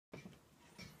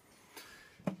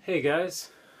Hey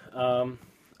guys,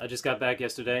 I just got back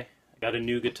yesterday. I got a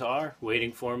new guitar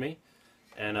waiting for me,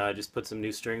 and I just put some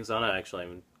new strings on it. Actually, I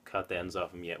haven't cut the ends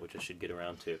off them yet, which I should get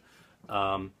around to.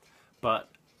 But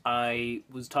I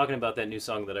was talking about that new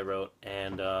song that I wrote,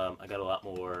 and I got a lot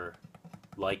more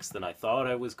likes than I thought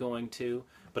I was going to.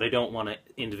 But I don't want to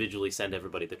individually send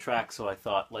everybody the track, so I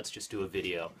thought let's just do a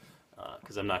video,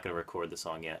 because I'm not going to record the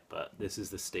song yet. But this is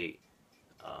the state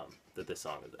that this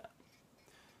song is at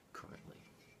currently.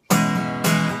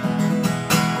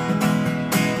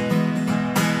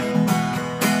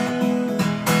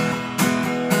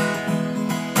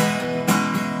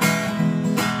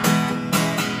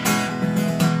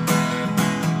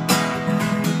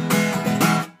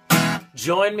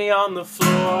 Join me on the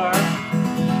floor.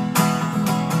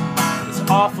 It's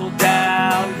awful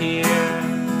down here.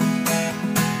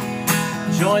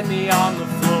 Join me on the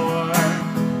floor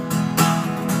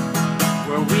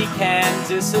where we can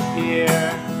disappear.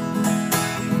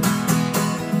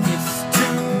 It's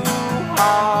too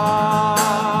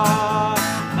hot,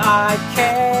 I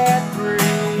can't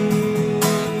breathe.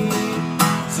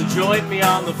 So join me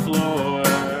on the floor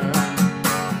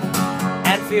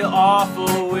and feel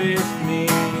awful with me.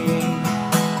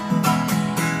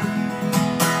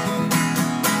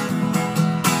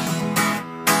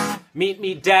 Meet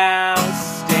me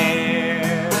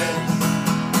downstairs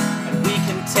and we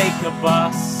can take a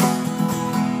bus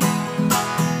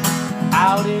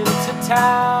out into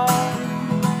town,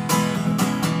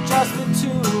 just the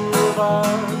two of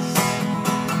us.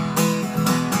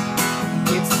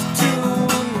 It's too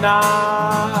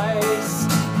nice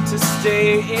to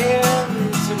stay in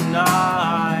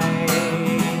tonight,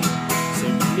 so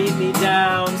meet me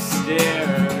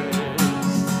downstairs,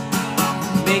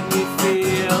 make me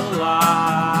feel alive.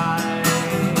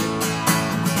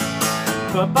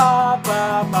 Ba ba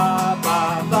ba ba ba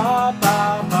ba ba ba ba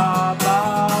ba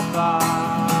ba ba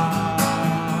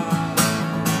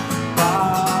ba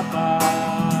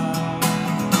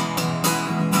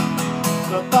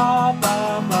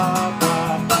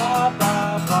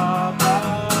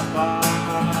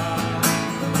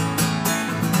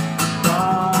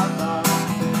ba.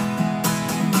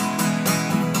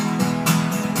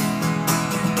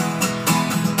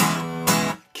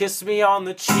 Kiss me on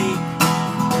the cheek,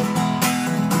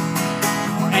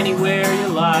 or anywhere you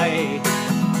like.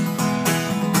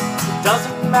 It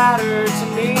doesn't matter to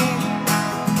me,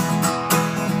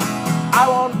 I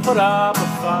won't put up a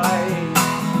fight.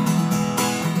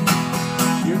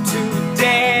 You're too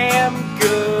damn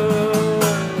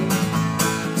good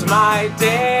to my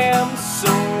damn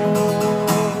soul.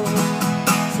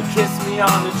 So kiss me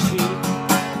on the cheek,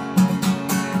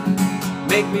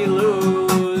 make me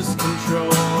lose control.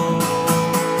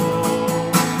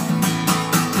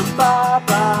 Ba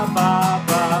ba ba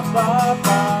ba ba ba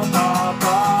ba ba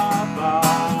ba ba.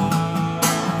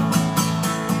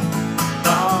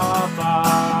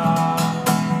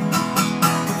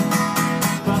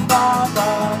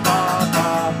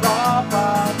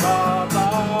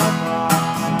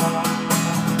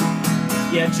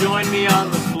 Yeah, join me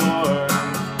on the floor.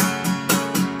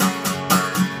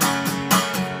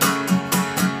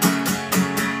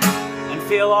 And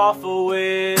feel awful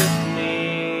with me.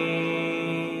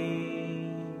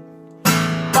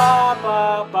 Ba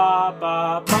ba ba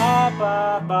ba ba ba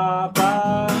ba ba.